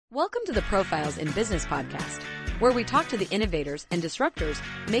Welcome to the Profiles in Business podcast, where we talk to the innovators and disruptors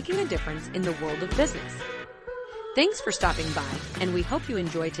making a difference in the world of business. Thanks for stopping by, and we hope you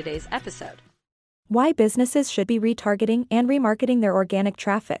enjoy today's episode. Why businesses should be retargeting and remarketing their organic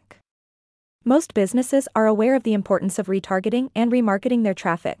traffic. Most businesses are aware of the importance of retargeting and remarketing their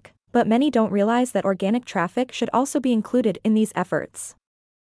traffic, but many don't realize that organic traffic should also be included in these efforts.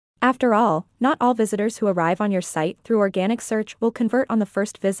 After all, not all visitors who arrive on your site through organic search will convert on the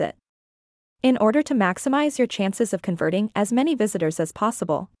first visit. In order to maximize your chances of converting as many visitors as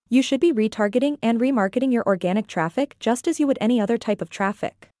possible, you should be retargeting and remarketing your organic traffic just as you would any other type of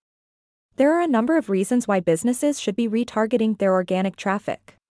traffic. There are a number of reasons why businesses should be retargeting their organic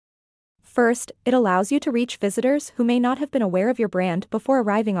traffic. First, it allows you to reach visitors who may not have been aware of your brand before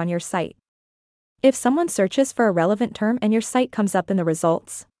arriving on your site. If someone searches for a relevant term and your site comes up in the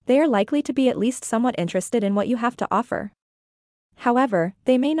results, they are likely to be at least somewhat interested in what you have to offer. However,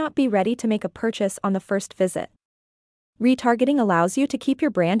 they may not be ready to make a purchase on the first visit. Retargeting allows you to keep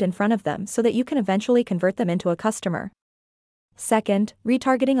your brand in front of them so that you can eventually convert them into a customer. Second,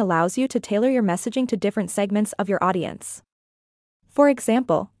 retargeting allows you to tailor your messaging to different segments of your audience. For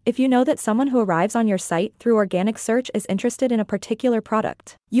example, if you know that someone who arrives on your site through organic search is interested in a particular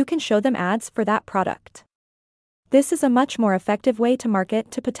product, you can show them ads for that product. This is a much more effective way to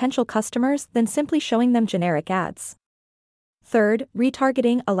market to potential customers than simply showing them generic ads. Third,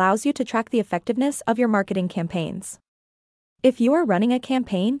 retargeting allows you to track the effectiveness of your marketing campaigns. If you are running a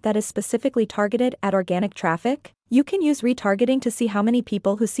campaign that is specifically targeted at organic traffic, you can use retargeting to see how many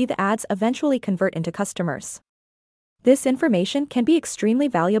people who see the ads eventually convert into customers. This information can be extremely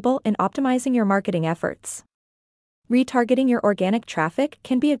valuable in optimizing your marketing efforts. Retargeting your organic traffic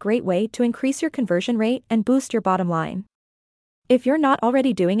can be a great way to increase your conversion rate and boost your bottom line. If you're not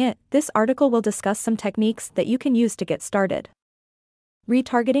already doing it, this article will discuss some techniques that you can use to get started.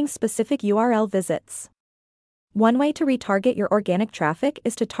 Retargeting specific URL visits. One way to retarget your organic traffic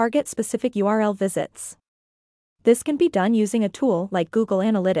is to target specific URL visits. This can be done using a tool like Google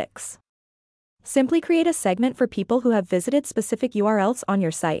Analytics. Simply create a segment for people who have visited specific URLs on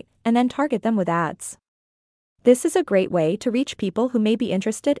your site, and then target them with ads. This is a great way to reach people who may be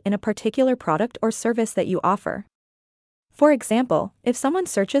interested in a particular product or service that you offer. For example, if someone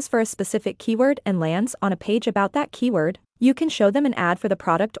searches for a specific keyword and lands on a page about that keyword, you can show them an ad for the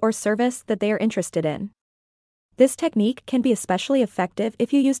product or service that they are interested in. This technique can be especially effective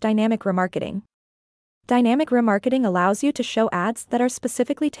if you use dynamic remarketing. Dynamic remarketing allows you to show ads that are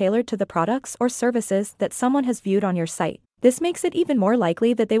specifically tailored to the products or services that someone has viewed on your site. This makes it even more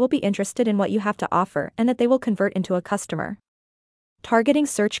likely that they will be interested in what you have to offer and that they will convert into a customer. Targeting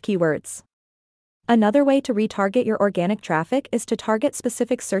search keywords. Another way to retarget your organic traffic is to target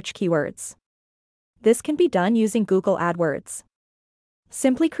specific search keywords. This can be done using Google AdWords.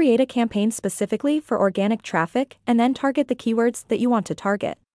 Simply create a campaign specifically for organic traffic and then target the keywords that you want to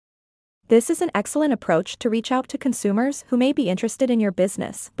target. This is an excellent approach to reach out to consumers who may be interested in your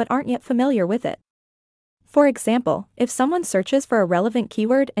business but aren't yet familiar with it. For example, if someone searches for a relevant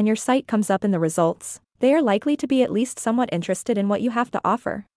keyword and your site comes up in the results, they are likely to be at least somewhat interested in what you have to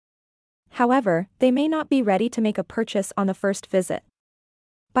offer. However, they may not be ready to make a purchase on the first visit.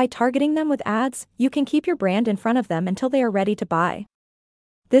 By targeting them with ads, you can keep your brand in front of them until they are ready to buy.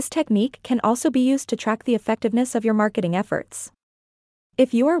 This technique can also be used to track the effectiveness of your marketing efforts.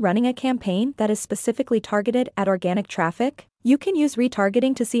 If you are running a campaign that is specifically targeted at organic traffic, you can use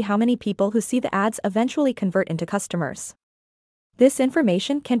retargeting to see how many people who see the ads eventually convert into customers. This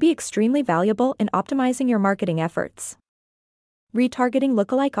information can be extremely valuable in optimizing your marketing efforts. Retargeting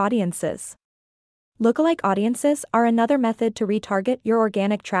lookalike audiences. Lookalike audiences are another method to retarget your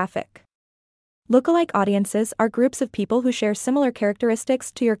organic traffic. Lookalike audiences are groups of people who share similar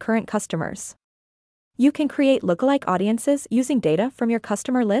characteristics to your current customers. You can create lookalike audiences using data from your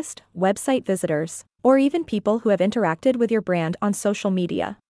customer list, website visitors, or even people who have interacted with your brand on social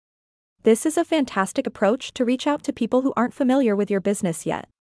media. This is a fantastic approach to reach out to people who aren't familiar with your business yet.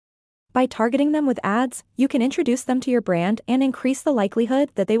 By targeting them with ads, you can introduce them to your brand and increase the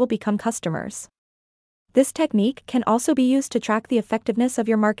likelihood that they will become customers. This technique can also be used to track the effectiveness of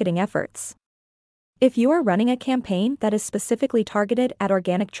your marketing efforts. If you are running a campaign that is specifically targeted at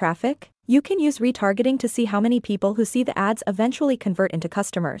organic traffic, you can use retargeting to see how many people who see the ads eventually convert into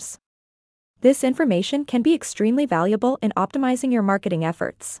customers. This information can be extremely valuable in optimizing your marketing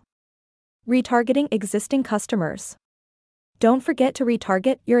efforts. Retargeting existing customers. Don't forget to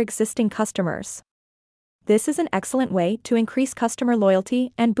retarget your existing customers. This is an excellent way to increase customer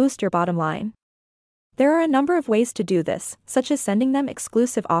loyalty and boost your bottom line. There are a number of ways to do this, such as sending them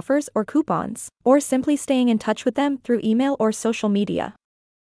exclusive offers or coupons, or simply staying in touch with them through email or social media.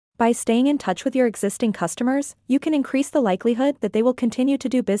 By staying in touch with your existing customers, you can increase the likelihood that they will continue to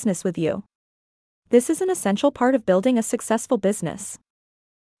do business with you. This is an essential part of building a successful business.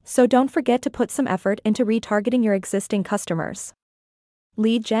 So don't forget to put some effort into retargeting your existing customers.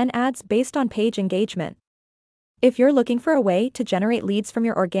 Lead gen ads based on page engagement. If you're looking for a way to generate leads from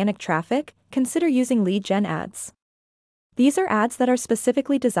your organic traffic, consider using lead gen ads. These are ads that are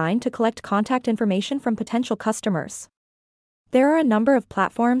specifically designed to collect contact information from potential customers. There are a number of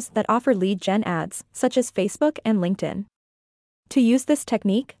platforms that offer lead gen ads, such as Facebook and LinkedIn. To use this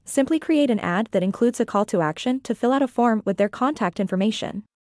technique, simply create an ad that includes a call to action to fill out a form with their contact information.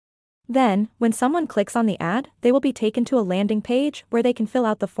 Then, when someone clicks on the ad, they will be taken to a landing page where they can fill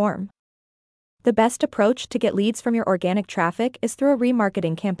out the form. The best approach to get leads from your organic traffic is through a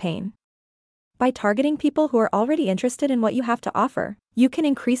remarketing campaign. By targeting people who are already interested in what you have to offer, you can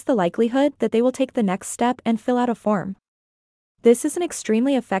increase the likelihood that they will take the next step and fill out a form. This is an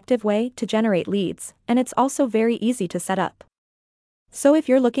extremely effective way to generate leads, and it's also very easy to set up. So if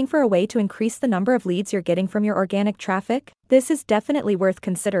you're looking for a way to increase the number of leads you're getting from your organic traffic, this is definitely worth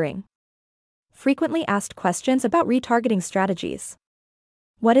considering. Frequently asked questions about retargeting strategies.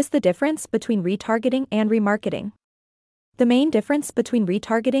 What is the difference between retargeting and remarketing? The main difference between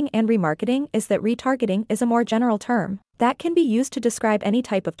retargeting and remarketing is that retargeting is a more general term that can be used to describe any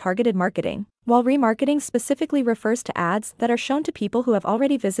type of targeted marketing, while remarketing specifically refers to ads that are shown to people who have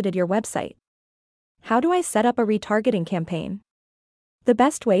already visited your website. How do I set up a retargeting campaign? The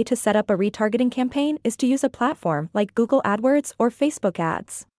best way to set up a retargeting campaign is to use a platform like Google AdWords or Facebook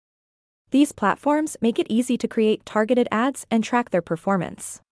ads. These platforms make it easy to create targeted ads and track their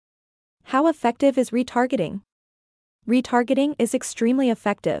performance. How effective is retargeting? Retargeting is extremely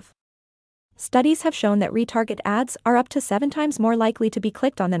effective. Studies have shown that retarget ads are up to 7 times more likely to be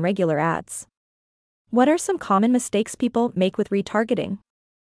clicked on than regular ads. What are some common mistakes people make with retargeting?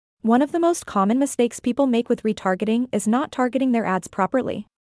 One of the most common mistakes people make with retargeting is not targeting their ads properly.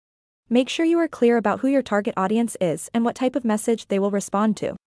 Make sure you are clear about who your target audience is and what type of message they will respond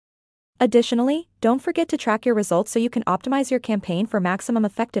to. Additionally, don't forget to track your results so you can optimize your campaign for maximum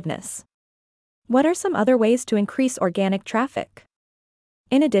effectiveness. What are some other ways to increase organic traffic?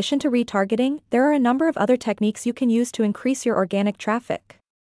 In addition to retargeting, there are a number of other techniques you can use to increase your organic traffic.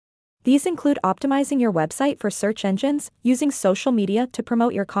 These include optimizing your website for search engines, using social media to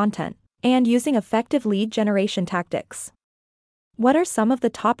promote your content, and using effective lead generation tactics. What are some of the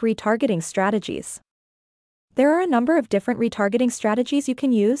top retargeting strategies? There are a number of different retargeting strategies you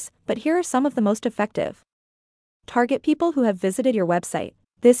can use, but here are some of the most effective. Target people who have visited your website.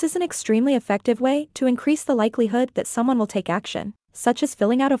 This is an extremely effective way to increase the likelihood that someone will take action, such as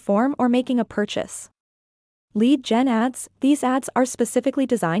filling out a form or making a purchase. Lead gen ads. These ads are specifically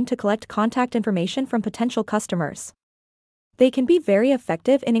designed to collect contact information from potential customers. They can be very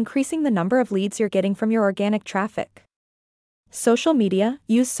effective in increasing the number of leads you're getting from your organic traffic. Social media.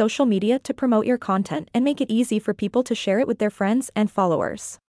 Use social media to promote your content and make it easy for people to share it with their friends and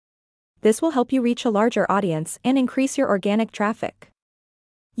followers. This will help you reach a larger audience and increase your organic traffic.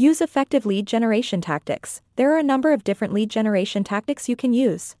 Use effective lead generation tactics. There are a number of different lead generation tactics you can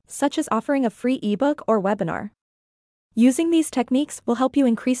use, such as offering a free ebook or webinar. Using these techniques will help you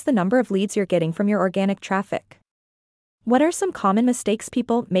increase the number of leads you're getting from your organic traffic. What are some common mistakes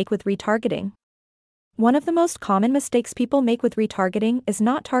people make with retargeting? One of the most common mistakes people make with retargeting is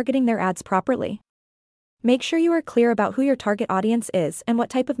not targeting their ads properly. Make sure you are clear about who your target audience is and what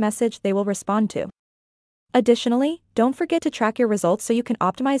type of message they will respond to. Additionally, don't forget to track your results so you can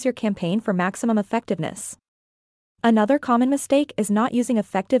optimize your campaign for maximum effectiveness. Another common mistake is not using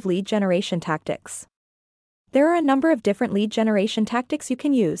effective lead generation tactics. There are a number of different lead generation tactics you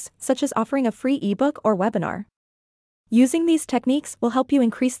can use, such as offering a free ebook or webinar. Using these techniques will help you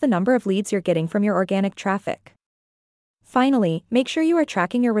increase the number of leads you're getting from your organic traffic. Finally, make sure you are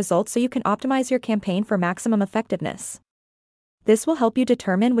tracking your results so you can optimize your campaign for maximum effectiveness. This will help you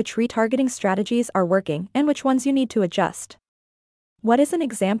determine which retargeting strategies are working and which ones you need to adjust. What is an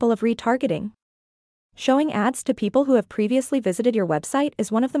example of retargeting? Showing ads to people who have previously visited your website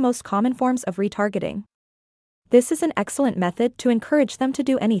is one of the most common forms of retargeting. This is an excellent method to encourage them to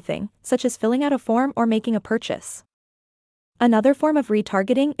do anything, such as filling out a form or making a purchase. Another form of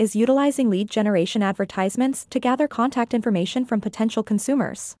retargeting is utilizing lead generation advertisements to gather contact information from potential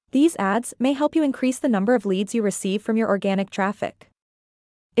consumers. These ads may help you increase the number of leads you receive from your organic traffic.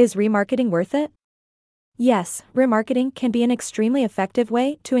 Is remarketing worth it? Yes, remarketing can be an extremely effective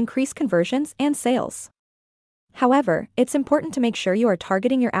way to increase conversions and sales. However, it's important to make sure you are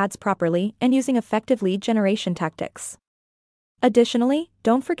targeting your ads properly and using effective lead generation tactics. Additionally,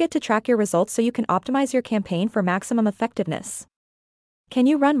 don't forget to track your results so you can optimize your campaign for maximum effectiveness. Can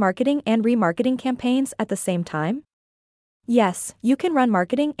you run marketing and remarketing campaigns at the same time? Yes, you can run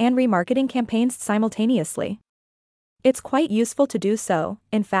marketing and remarketing campaigns simultaneously. It's quite useful to do so,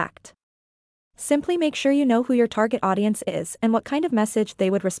 in fact. Simply make sure you know who your target audience is and what kind of message they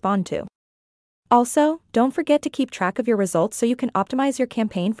would respond to. Also, don't forget to keep track of your results so you can optimize your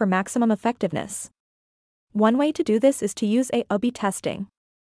campaign for maximum effectiveness. One way to do this is to use A/B testing.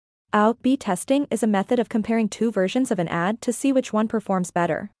 A/B testing is a method of comparing two versions of an ad to see which one performs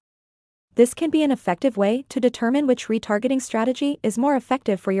better. This can be an effective way to determine which retargeting strategy is more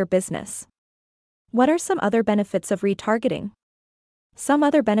effective for your business. What are some other benefits of retargeting? Some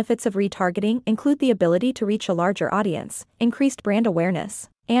other benefits of retargeting include the ability to reach a larger audience, increased brand awareness,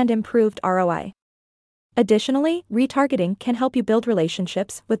 and improved ROI. Additionally, retargeting can help you build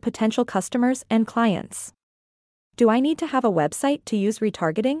relationships with potential customers and clients. Do I need to have a website to use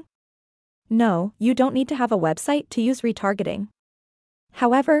retargeting? No, you don't need to have a website to use retargeting.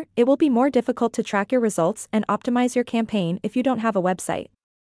 However, it will be more difficult to track your results and optimize your campaign if you don't have a website.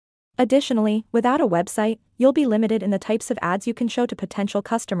 Additionally, without a website, you'll be limited in the types of ads you can show to potential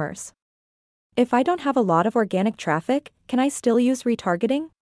customers. If I don't have a lot of organic traffic, can I still use retargeting?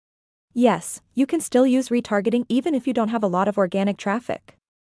 Yes, you can still use retargeting even if you don't have a lot of organic traffic.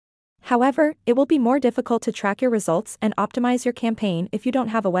 However, it will be more difficult to track your results and optimize your campaign if you don't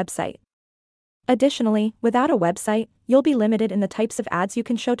have a website. Additionally, without a website, you'll be limited in the types of ads you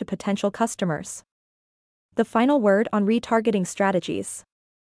can show to potential customers. The final word on retargeting strategies.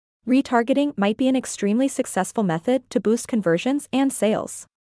 Retargeting might be an extremely successful method to boost conversions and sales.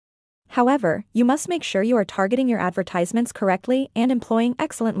 However, you must make sure you are targeting your advertisements correctly and employing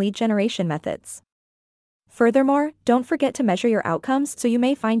excellent lead generation methods. Furthermore, don't forget to measure your outcomes so you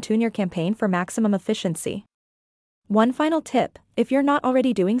may fine-tune your campaign for maximum efficiency. One final tip, if you're not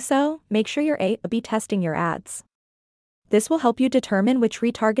already doing so, make sure you're A/B testing your ads. This will help you determine which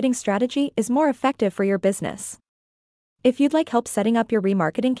retargeting strategy is more effective for your business. If you'd like help setting up your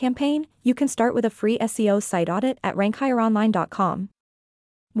remarketing campaign, you can start with a free SEO site audit at rankhigheronline.com.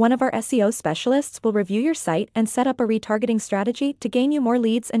 One of our SEO specialists will review your site and set up a retargeting strategy to gain you more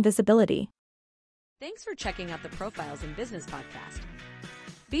leads and visibility. Thanks for checking out the Profiles in Business podcast.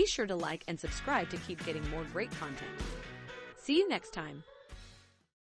 Be sure to like and subscribe to keep getting more great content. See you next time.